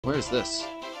Where is this?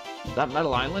 Is that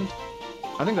Metal Island?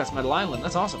 I think that's Metal Island.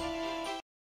 That's awesome.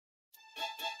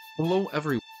 Hello,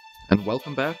 everyone, and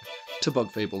welcome back to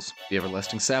Bug Fables, the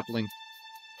Everlasting Sapling.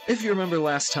 If you remember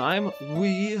last time,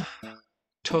 we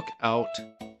took out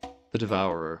the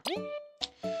Devourer,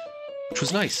 which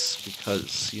was nice,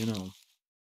 because, you know,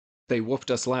 they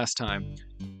whooped us last time.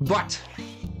 But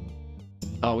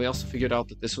we also figured out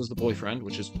that this was the boyfriend,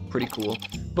 which is pretty cool.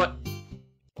 But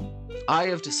I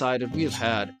have decided we have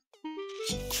had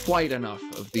quite enough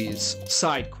of these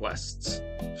side quests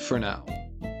for now.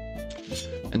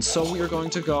 And so we are going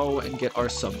to go and get our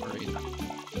submarine.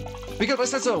 Because I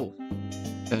said so!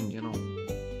 And, you know,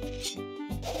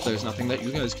 there's nothing that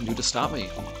you guys can do to stop me.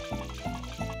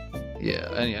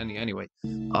 Yeah, anyway.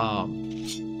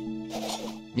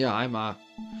 Yeah,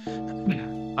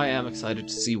 I am excited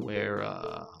to see where,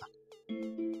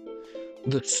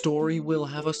 the story will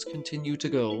have us continue to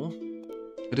go.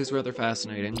 It is rather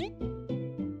fascinating,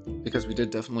 because we did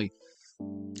definitely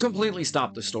completely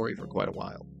stop the story for quite a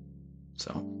while.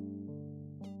 So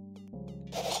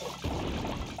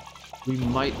we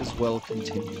might as well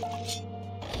continue.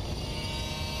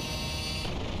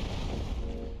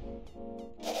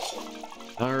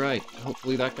 Alright,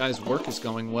 hopefully that guy's work is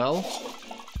going well.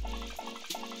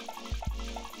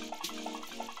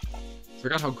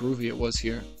 Forgot how groovy it was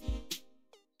here.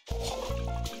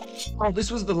 Oh,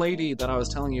 this was the lady that I was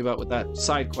telling you about with that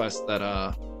side quest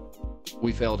that,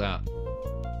 we failed at.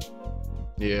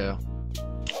 Yeah.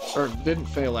 Or didn't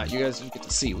fail at, you guys didn't get to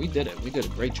see. We did it. We did a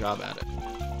great job at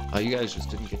it. You guys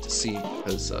just didn't get to see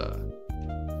because,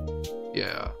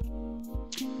 yeah.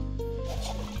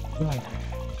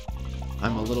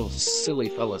 I'm a little silly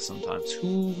fella sometimes.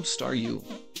 Who are you?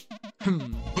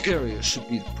 Bulgaria should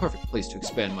be the perfect place to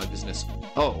expand my business.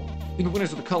 Oh, you're the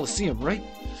winners of the Colosseum, right?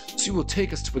 So you will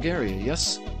take us to Bulgaria,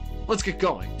 yes? Let's get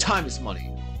going. Time is money.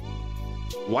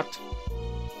 What?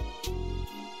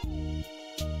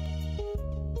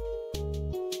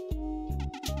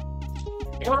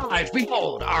 Arrive!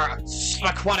 Behold our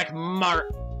aquatic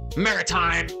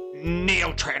maritime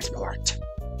neo-transport.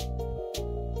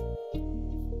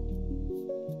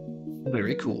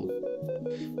 Very cool.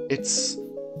 It's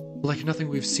like nothing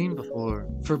we've seen before,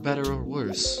 for better or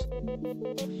worse.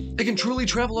 It can truly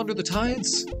travel under the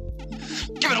tides?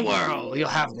 Give it a whirl! You'll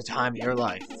have the time of your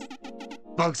life.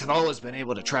 Bugs have always been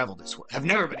able to travel this way. Have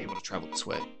never been able to travel this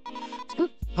way.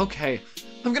 Okay,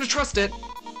 I'm gonna trust it.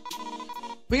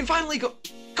 We can finally go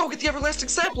get the Everlasting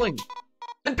Sapling!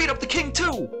 And beat up the king,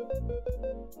 too!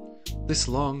 This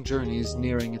long journey's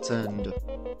nearing its end.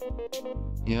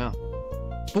 Yeah.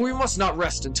 But we must not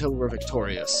rest until we're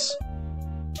victorious.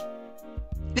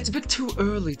 It's a bit too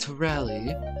early to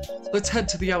rally. Let's head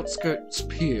to the outskirts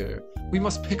pier. We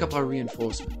must pick up our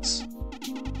reinforcements.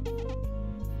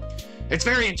 It's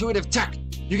very intuitive tech.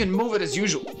 You can move it as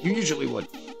usual. You usually would.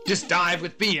 Just dive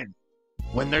with B in.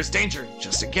 When there's danger,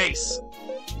 just in case.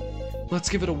 Let's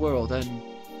give it a whirl, then.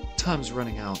 Time's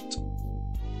running out.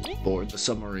 Board the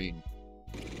submarine.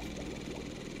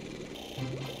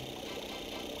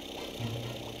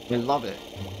 I love it.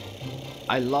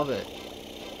 I love it.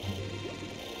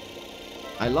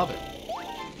 I love it.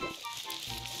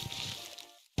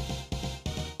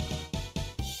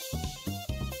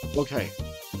 Okay.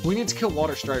 We need to kill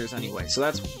water striders anyway, so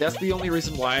that's the only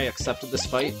reason why I accepted this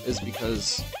fight, is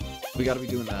because we gotta be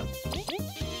doing that.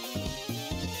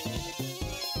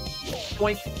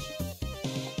 Boink.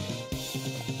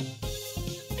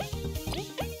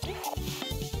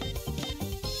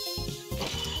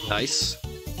 Nice.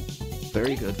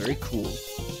 Very good, very cool.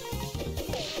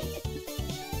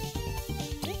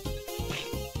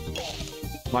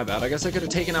 My bad, I guess I could have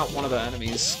taken out one of the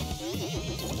enemies.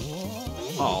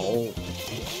 Oh.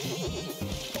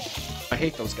 I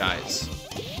hate those guys.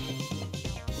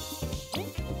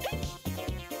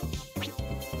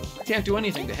 I can't do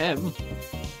anything to him.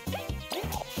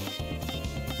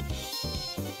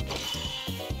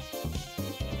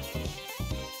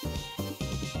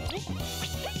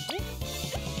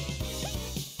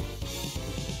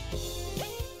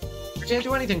 I can't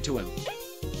do anything to him.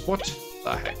 What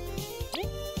the heck?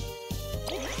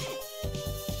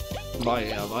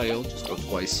 I'll just go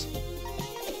twice.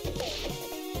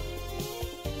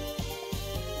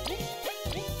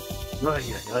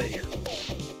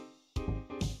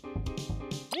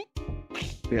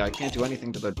 Yeah, I can't do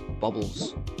anything to the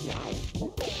bubbles.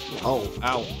 Oh,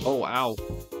 ow. Oh, ow.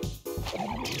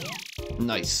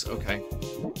 Nice, okay.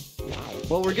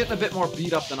 Well, we're getting a bit more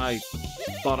beat up than I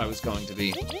thought I was going to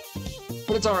be.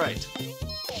 But it's alright.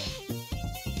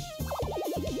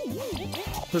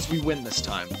 Because we win this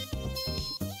time.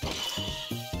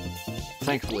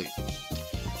 Thankfully.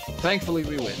 Thankfully,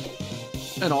 we win.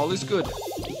 And all is good.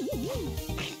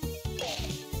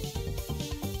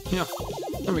 Yeah,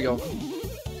 there we go.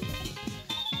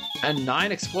 And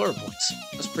 9 Explorer points.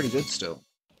 That's pretty good still.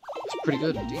 It's pretty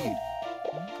good indeed.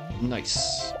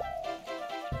 Nice.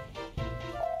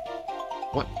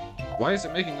 What? Why is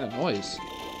it making that noise?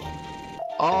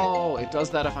 Oh, it does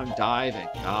that if I'm diving.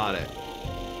 Got it.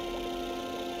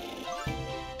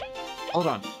 Hold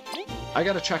on. I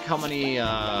gotta check how many,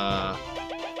 God,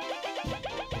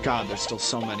 there's still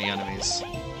so many enemies.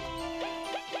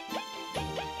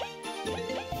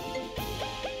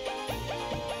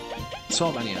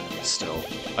 So many enemies still.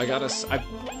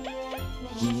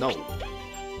 No.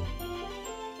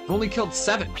 I've only killed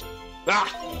 7. Ah!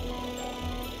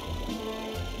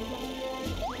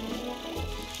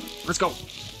 Let's go.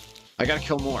 I gotta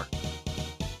kill more.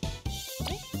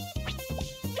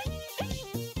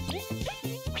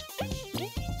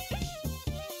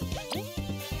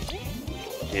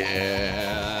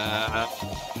 Yeah.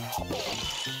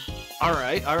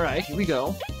 Alright, here we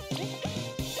go.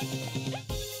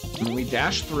 And we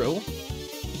dash through.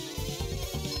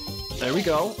 There we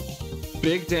go.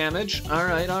 Big damage.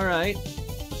 Alright.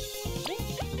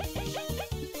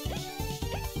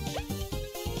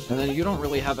 And then you don't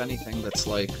really have anything that's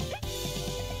like...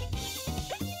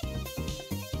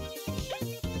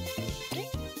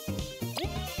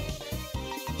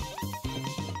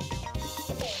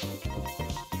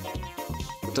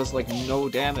 It does like no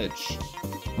damage.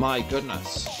 My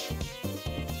goodness.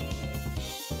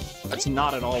 That's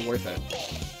not at all worth it.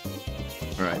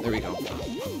 Alright, there we go.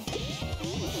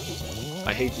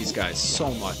 I hate these guys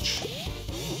so much.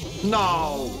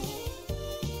 No!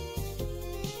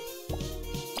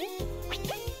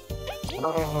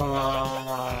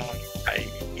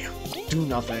 Do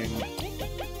nothing.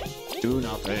 Do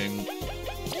nothing.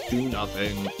 Do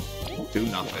nothing. Do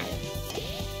nothing.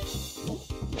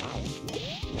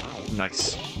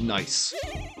 Nice.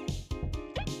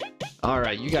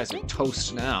 Alright, you guys are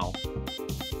toast now.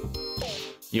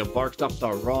 You barked up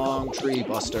the wrong tree,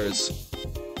 busters.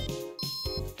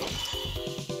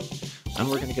 And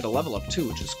we're gonna get a level up too,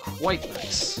 which is quite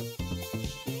nice.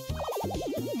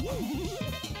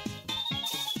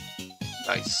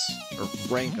 Nice. Or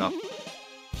rank up.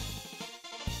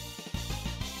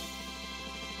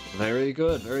 Very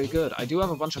good, very good. I do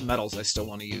have a bunch of medals I still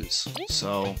want to use,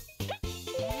 so...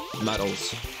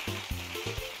 medals.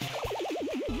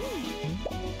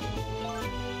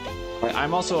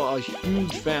 I'm also a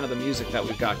huge fan of the music that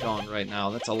we've got going right now.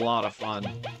 That's a lot of fun.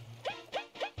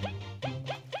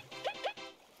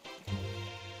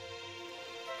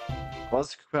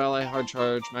 Ballistic ally, hard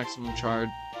charge, maximum charge,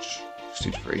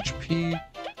 suit for HP.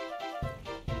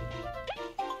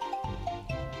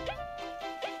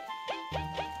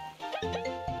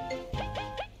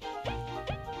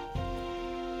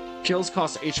 Kills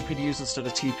cost HP to use instead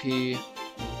of TP.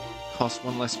 Cost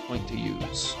 1 less point to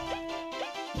use.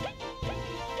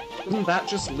 Doesn't that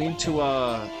just lead to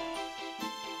a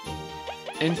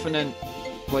infinite,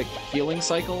 like, healing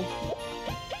cycle?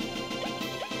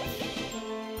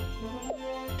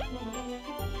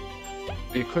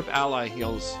 The equip ally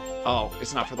heals. Oh,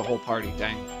 it's not for the whole party,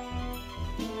 dang.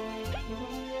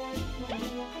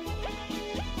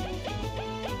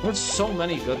 There's so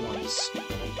many good ones.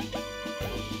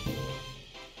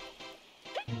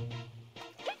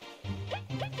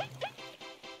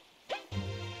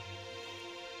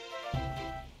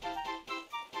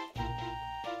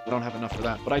 I don't have enough for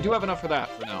that, but I do have enough for that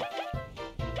for now.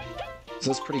 So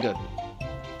that's pretty good.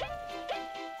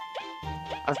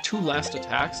 I have 2 last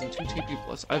attacks and 2 TP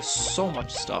plus. I have so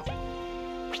much stuff.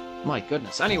 My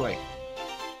goodness. Anyway.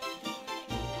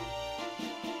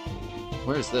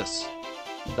 Where is this?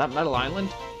 Is that Metal Island?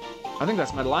 I think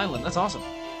that's Metal Island. That's awesome.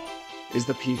 Is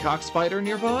the Peacock Spider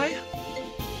nearby?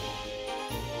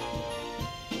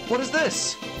 What is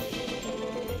this?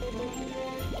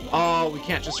 Oh, we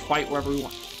can't just fight wherever we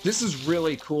want. This is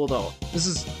really cool, though. This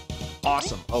is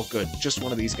awesome. Oh, good. Just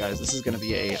one of these guys. This is going to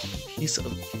be a piece of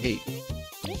cake.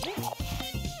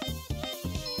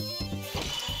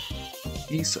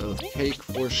 Piece of cake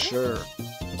for sure.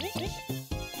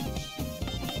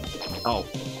 Oh.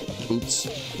 Oops.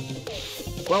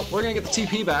 Well, we're going to get the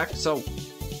TP back, so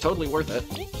totally worth it.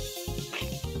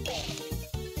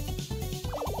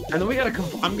 And then we gotta...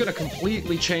 I'm going to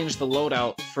completely change the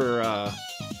loadout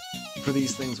for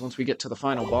these things once we get to the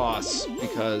final boss,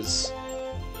 because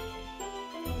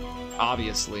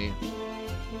obviously,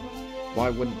 why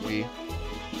wouldn't we?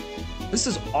 This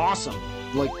is awesome.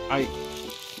 Like,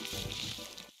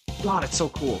 God, it's so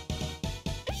cool.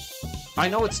 I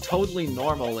know it's totally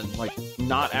normal and, like,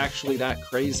 not actually that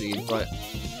crazy, but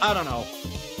I don't know.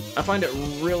 I find it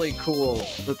really cool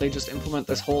that they just implement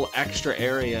this whole extra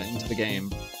area into the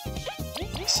game.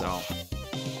 So.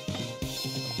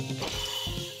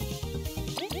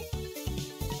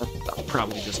 That's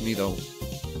probably just me, though.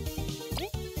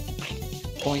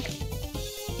 Boink.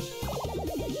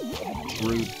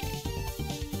 Rude.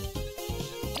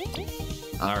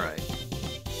 Alright.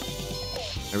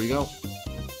 There we go.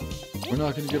 We're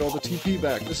not going to get all the TP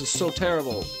back. This is so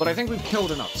terrible. But I think we've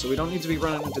killed enough, so we don't need to be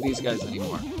running into these guys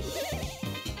anymore.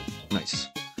 Nice.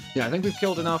 Yeah, I think we've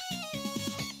killed enough.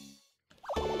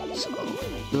 So,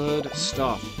 good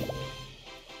stuff.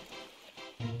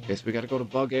 Okay, so we gotta go to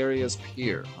Bug Area's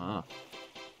Pier. Ah.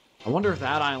 I wonder if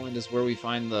that island is where we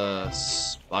find the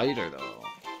spider, though.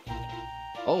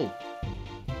 Oh.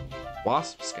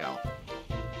 Wasp scalp.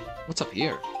 What's up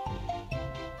here?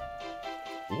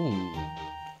 Ooh.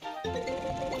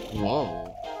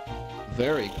 Whoa.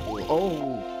 Very cool.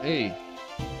 Oh, hey.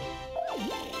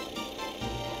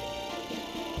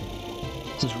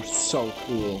 This is so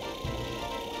cool.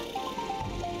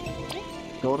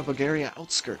 Go to Bulgaria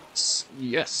outskirts.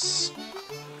 Yes.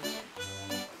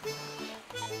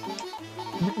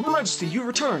 Your Majesty, you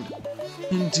returned!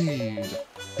 Indeed.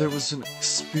 There was an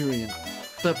experience.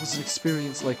 That was an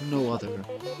experience like no other.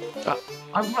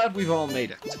 I'm glad we've all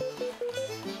made it.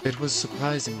 It was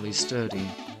surprisingly sturdy.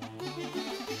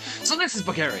 So this is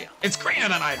Bulgaria. It's greener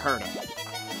than I'd heard of.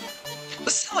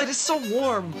 The sunlight is so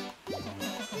warm.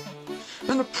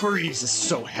 And the breeze is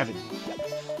so heavy.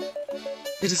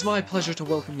 It is my pleasure to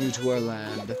welcome you to our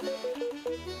land.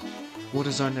 What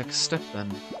is our next step,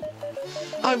 then?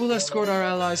 I will escort our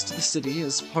allies to the city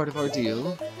as part of our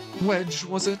deal. Wedge,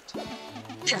 was it?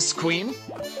 Yes, Queen.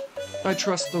 I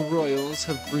trust the royals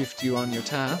have briefed you on your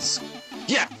task.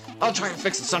 Yeah, I'll try and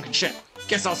fix the sunken ship.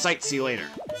 Guess I'll sightsee later.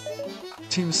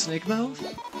 Team Snakemouth?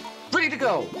 Ready to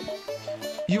go!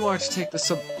 You are to take the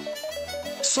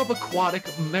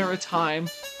subaquatic maritime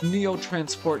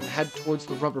neo-transport and head towards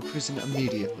the rubber prison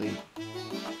immediately.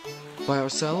 By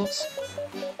ourselves?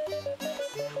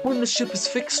 When the ship is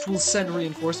fixed, we'll send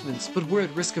reinforcements, but we're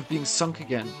at risk of being sunk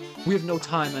again. We have no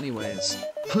time anyways.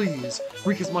 Please,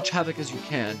 wreak as much havoc as you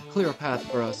can. Clear a path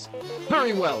for us.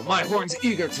 Very well, my horn's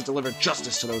eager to deliver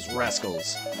justice to those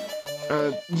rascals.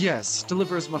 Yes,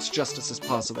 deliver as much justice as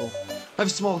possible. I have a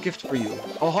small gift for you.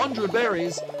 100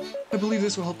 berries! I believe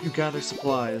this will help you gather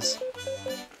supplies.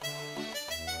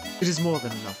 It is more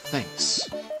than enough, thanks.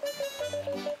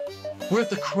 We're at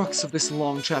the crux of this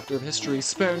long chapter of history.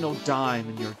 Spare no dime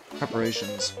in your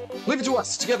preparations. Leave it to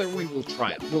us. Together we will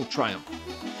triumph. We'll triumph.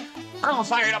 I'm all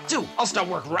fired up too. I'll start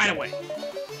work right away.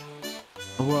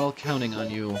 We're all counting on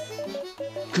you.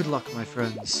 Good luck, my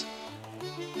friends.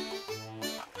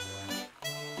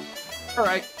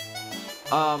 Alright.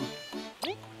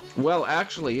 Well,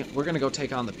 actually, we're gonna go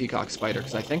take on the Peacock Spider,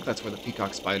 because I think that's where the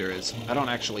Peacock Spider is. I don't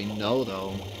actually know,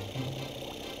 though.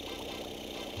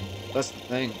 That's the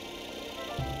thing.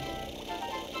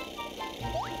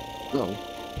 Oh.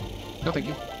 No, thank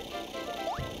you.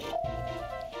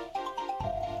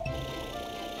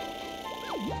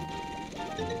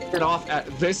 Get off at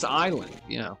this island,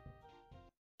 you know.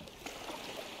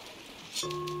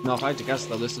 Now, if I had to guess,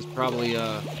 though, this is probably,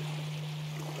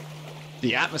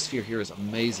 the atmosphere here is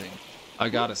amazing, I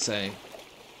gotta say.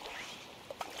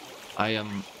 I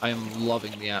am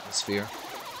loving the atmosphere.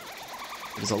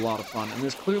 It is a lot of fun, and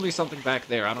there's clearly something back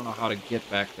there. I don't know how to get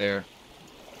back there.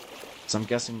 So I'm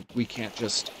guessing we can't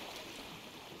just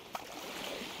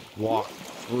walk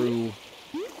through.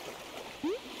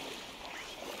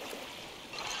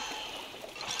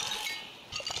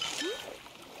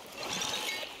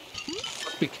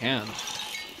 We can.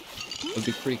 It would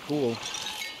be pretty cool.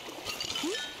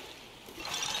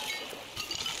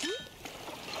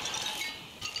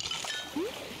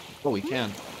 Oh, we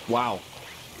can. Wow.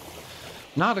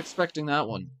 Not expecting that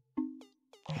one.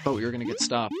 I thought we were gonna get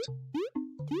stopped.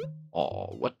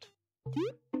 Oh, what?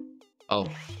 Oh,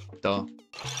 duh.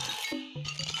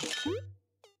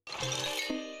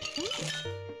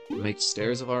 Make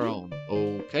stairs of our own.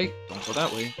 Okay, don't go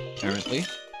that way, apparently.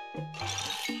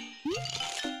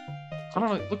 I don't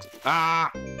know, it looks...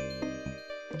 Ah!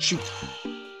 Shoot.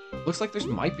 Looks like there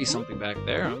might be something back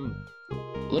there. I'm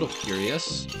a little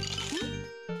curious.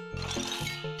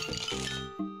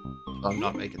 I'm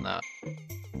not making that.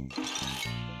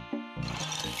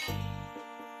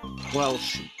 Well,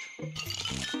 shoot.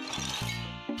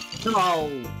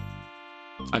 No!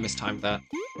 I mistimed that.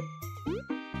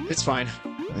 It's fine.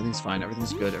 Everything's fine.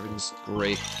 Everything's good. Everything's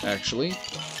great, actually.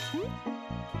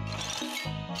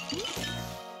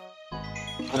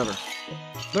 Whatever.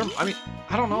 I mean,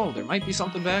 I don't know. There might be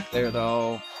something back there,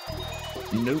 though.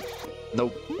 Nope.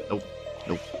 Nope. Nope.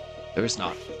 Nope. There is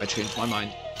not. I changed my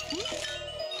mind.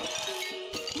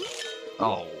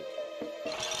 Oh.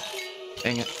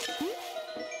 Dang it.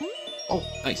 Oh,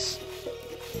 nice.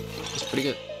 That's pretty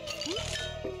good.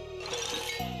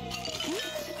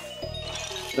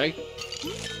 Okay.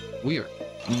 We are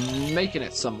making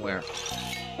it somewhere.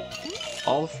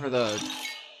 All for the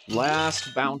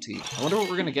last bounty. I wonder what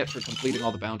we're gonna get for completing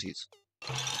all the bounties.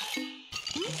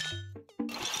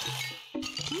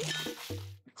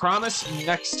 Promise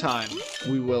next time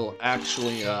we will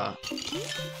actually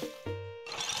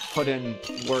put in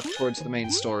work towards the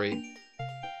main story.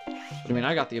 But, I mean,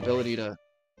 I got the ability to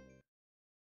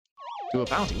do a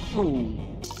bounty. Ooh.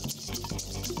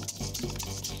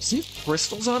 See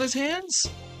crystals on his hands?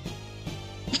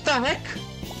 What the heck?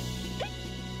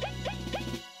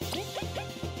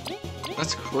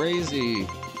 That's crazy.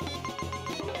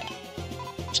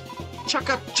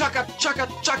 Chaka, chaka, chaka,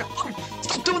 chaka.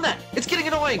 Stop doing that! It's getting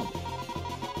annoying!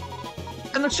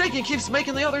 And the shaking keeps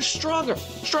making the others stronger.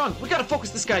 Strong. We gotta focus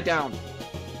this guy down.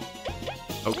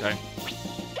 Okay.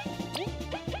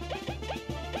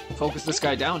 Focus this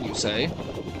guy down, you say?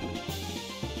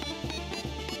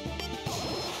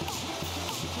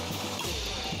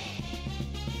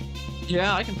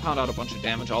 Yeah, I can pound out a bunch of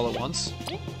damage all at once.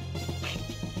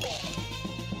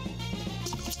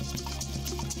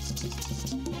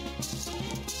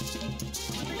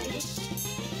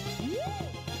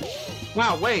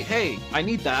 Wow, wait, hey, I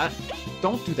need that.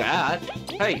 Don't do that.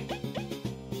 Hey.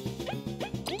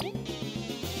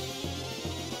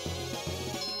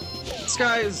 This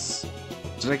guy's...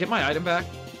 Did I get my item back?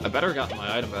 I better have gotten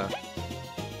my item back.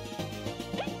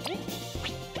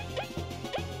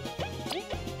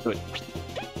 Good.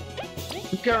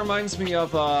 This guy reminds me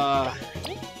of,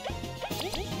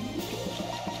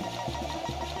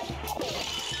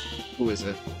 who is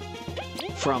it?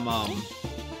 From,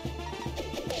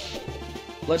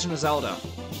 Legend of Zelda.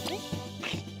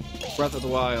 Breath of the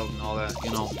Wild and all that,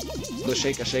 you know. The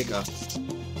Shaka Shaka.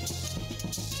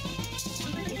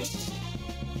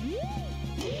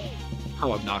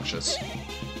 How obnoxious.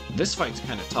 This fight's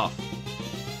kind of tough.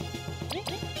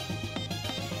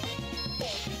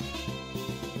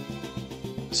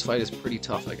 This fight is pretty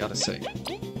tough, I gotta say.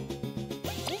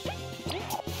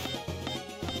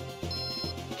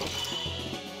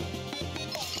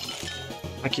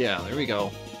 Heck yeah, there we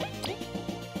go.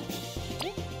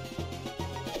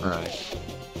 Alright.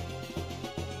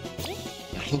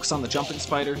 Focus on the jumping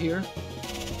spider here.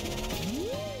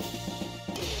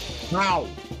 Wow!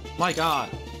 My god!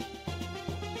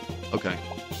 Okay.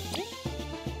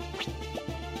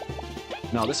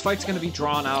 No, this fight's gonna be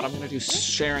drawn out. I'm gonna do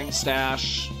sharing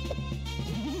stash.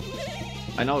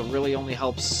 I know it really only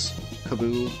helps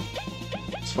Kaboo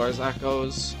as far as that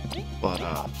goes, but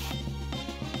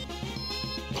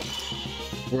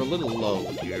we're a little low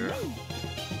here.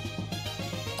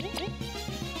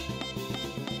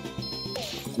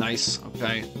 Nice,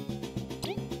 okay.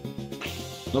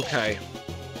 Okay.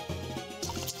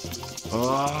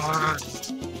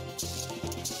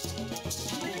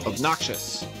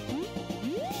 Obnoxious.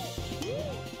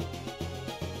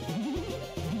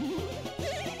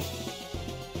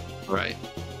 Right.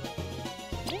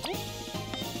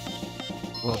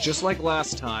 Well, just like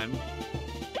last time,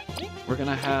 we're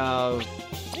gonna have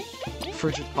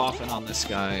Frigid Coffin on this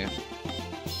guy.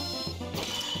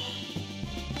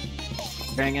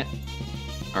 Dang it.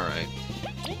 Alright.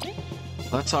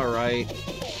 That's alright.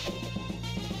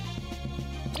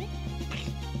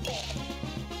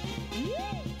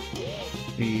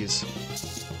 He's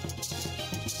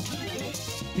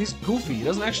goofy. He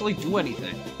doesn't actually do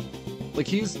anything. Like,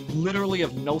 he's literally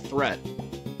of no threat.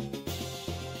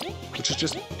 Which is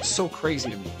just so crazy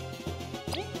to me.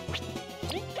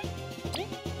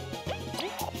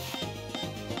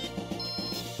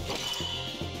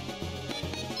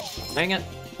 Dang it.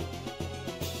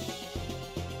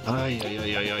 Ay, ay,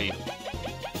 ay, ay, ay.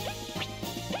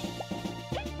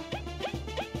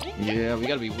 Yeah, we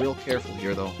gotta be real careful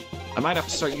here, though. I might have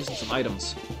to start using some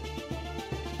items.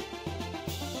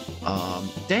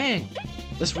 Dang!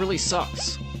 This really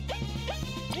sucks.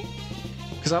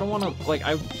 Because I don't want to, like,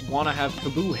 I want to have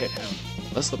Kaboo hit him.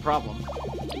 That's the problem.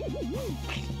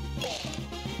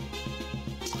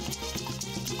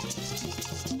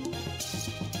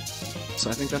 So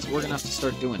I think that's what we're gonna have to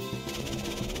start doing.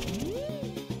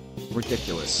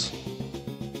 Ridiculous.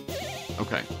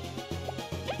 Okay.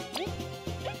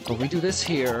 Well, we do this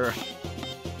here.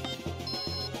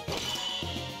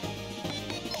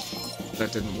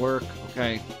 That didn't work.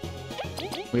 Okay.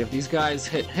 We have these guys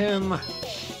hit him.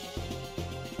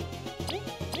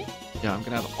 Yeah, I'm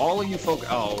gonna have all of you folk.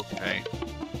 Oh, okay.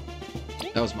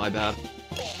 That was my bad.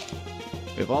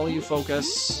 We have all of you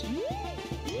focus.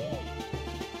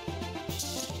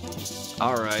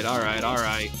 Alright, alright,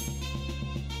 alright.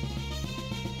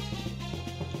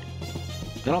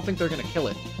 I don't think they're gonna kill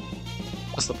it.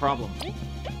 That's the problem.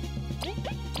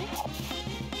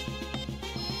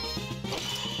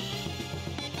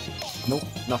 Nope,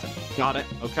 nothing. Got it.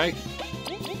 Okay.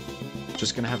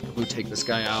 Just gonna have Kaboo take this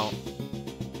guy out.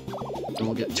 And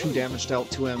we'll get 2 damage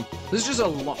dealt to him. This is just a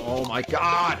oh my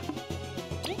god!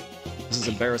 This is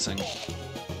embarrassing.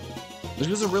 This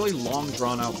was a really long,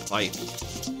 drawn-out fight.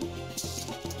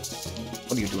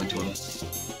 What are you doing to him?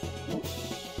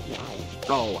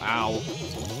 Oh, ow.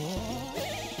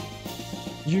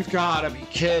 You've gotta be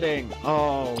kidding!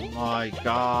 Oh my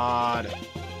god.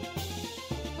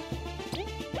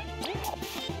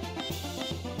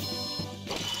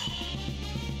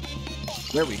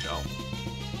 There we go.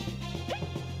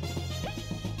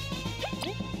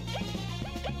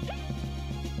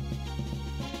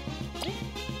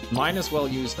 Might as well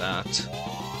use that.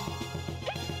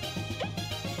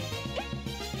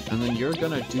 And then you're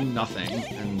gonna do nothing,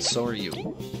 and so are you.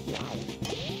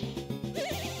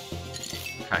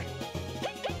 Okay.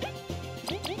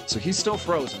 So he's still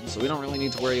frozen, so we don't really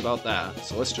need to worry about that.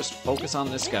 So let's just focus on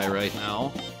this guy right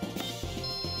now.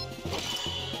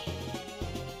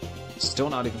 Still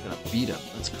not even gonna beat him.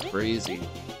 That's crazy.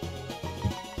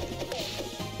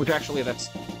 Which actually, that's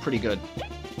pretty good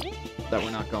that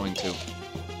we're not going to.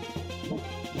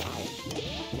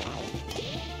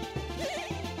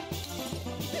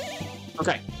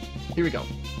 Okay, here we go.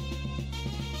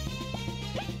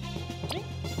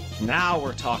 Now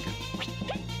we're talking.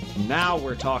 Now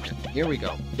we're talking. Here we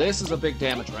go. This is a big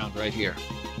damage round right here.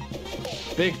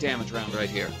 Big damage round right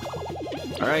here.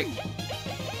 Alright.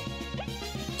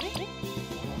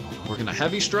 We're gonna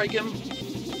heavy strike him.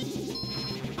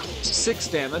 6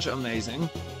 damage, amazing.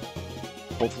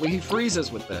 Hopefully he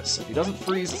freezes with this. If he doesn't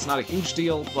freeze, it's not a huge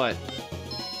deal, but...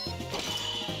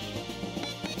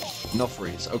 No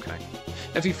freeze, okay.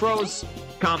 If he froze,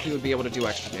 Comfy would be able to do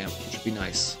extra damage, which would be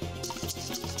nice.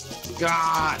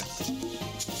 God!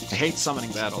 I hate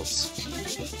summoning battles.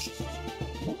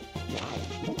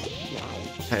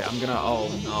 Okay, I'm gonna... Oh,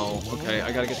 no. Okay,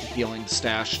 I gotta get the healing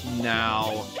stashed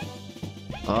now.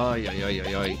 Ay, ay, ay,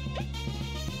 ay, ay.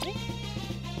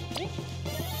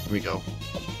 Here we go.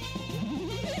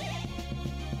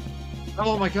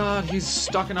 Oh my god, he's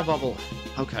stuck in a bubble.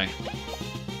 Okay.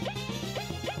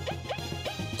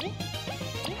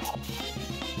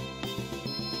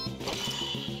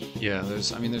 Yeah,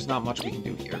 there's not much we can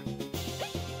do here.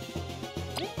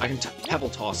 I can pebble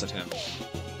toss at him.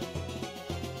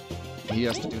 He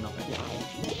has to do nothing.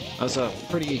 That was a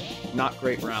pretty not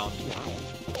great round.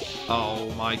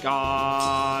 Oh my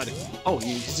god! Oh,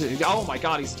 oh my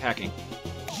god, he's attacking.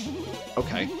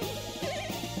 Okay.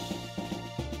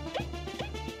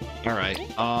 Alright,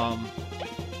 I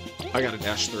gotta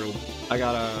dash through. I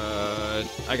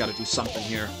gotta do something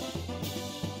here.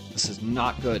 This is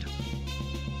not good.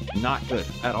 Not good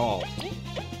at all.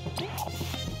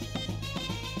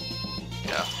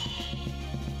 Yeah.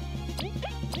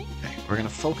 Okay, we're gonna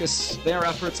focus their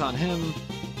efforts on him.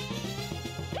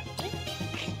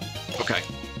 Okay.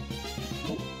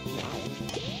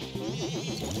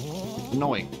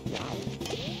 Annoying.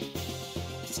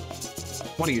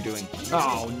 What are you doing?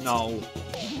 Oh, no.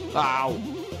 Ow.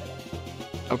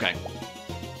 Okay.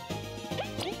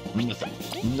 Nothing.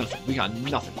 Nothing. We got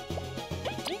nothing.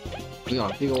 We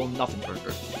got a big old nothing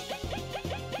burger.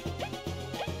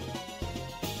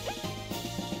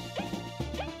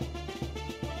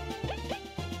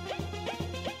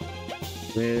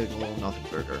 Big old nothing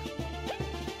burger.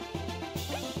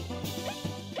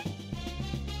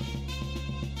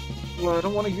 Well, I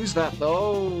don't want to use that,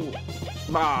 though.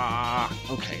 Ah,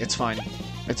 okay, it's fine.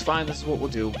 It's fine, this is what we'll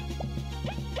do.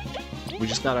 We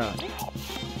just gotta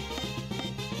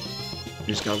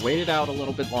wait it out a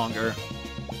little bit longer.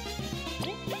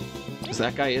 Because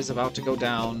that guy is about to go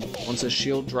down. Once his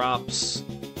shield drops,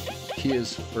 he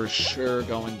is for sure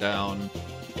going down.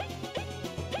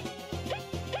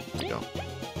 There we go.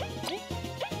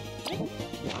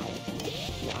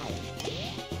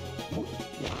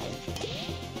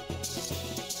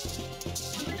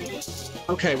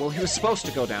 Okay, well, he was supposed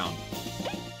to go down.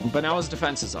 But now his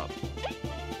defense is up.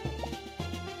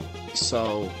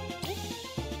 So...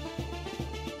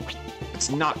 it's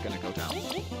not gonna go down.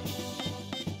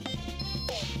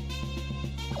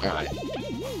 Alright.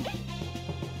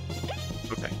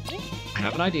 Okay. I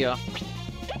have an idea.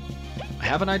 I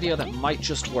have an idea that might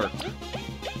just work.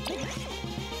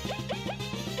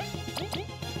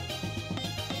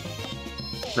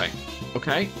 Okay.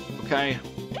 Okay. Okay.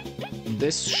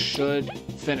 This should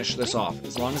finish this off.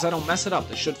 As long as I don't mess it up,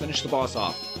 this should finish the boss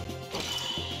off.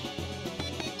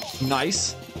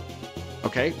 Nice.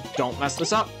 Okay, don't mess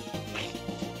this up.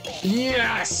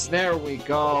 Yes! There we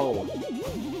go.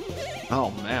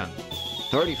 Oh, man.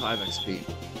 35 XP.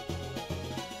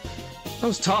 That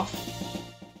was tough.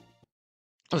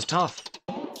 That was tough.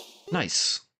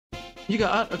 Nice. You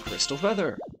got a crystal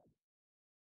feather.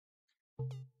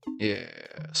 Yeah,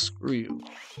 screw you.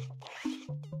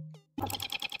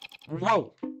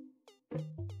 Whoa!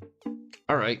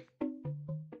 Alright.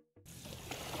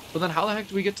 But then how the heck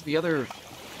do we get to the other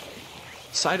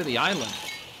side of the island?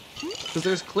 Because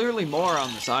there's clearly more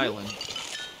on this island.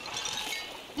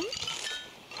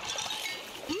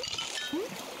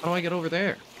 How do I get over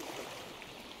there?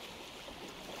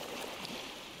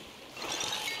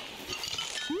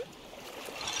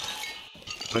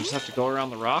 Do I just have to go around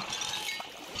the rock?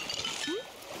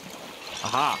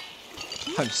 Aha!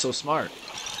 I'm so smart.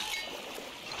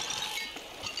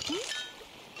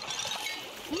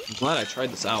 I'm glad I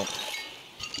tried this out.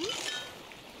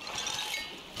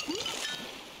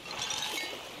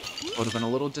 I would have been a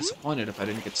little disappointed if I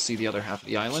didn't get to see the other half of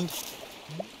the island.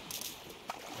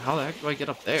 How the heck do I get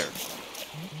up there?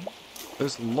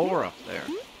 There's lore up there.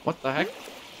 What the heck?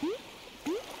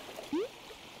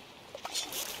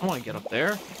 I want to get up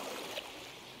there.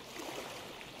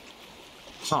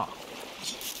 Huh.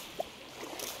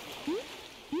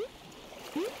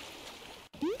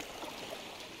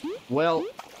 Well,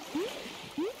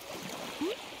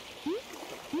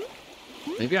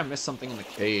 maybe I missed something in the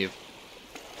cave.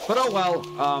 But oh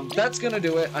well, that's gonna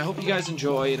do it. I hope you guys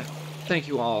enjoyed. Thank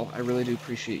you all. I really do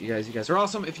appreciate you guys. You guys are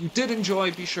awesome. If you did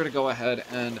enjoy, be sure to go ahead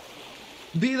and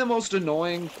be the most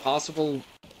annoying possible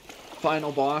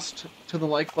final boss to the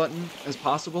like button as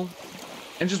possible.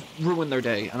 And just ruin their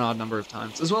day an odd number of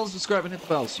times. As well as subscribe and hit the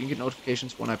bell so you can get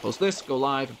notifications when I post this, go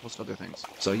live, and post other things.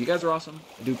 So you guys are awesome.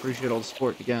 I do appreciate all the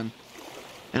support again.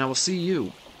 And I will see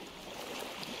you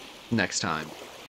next time.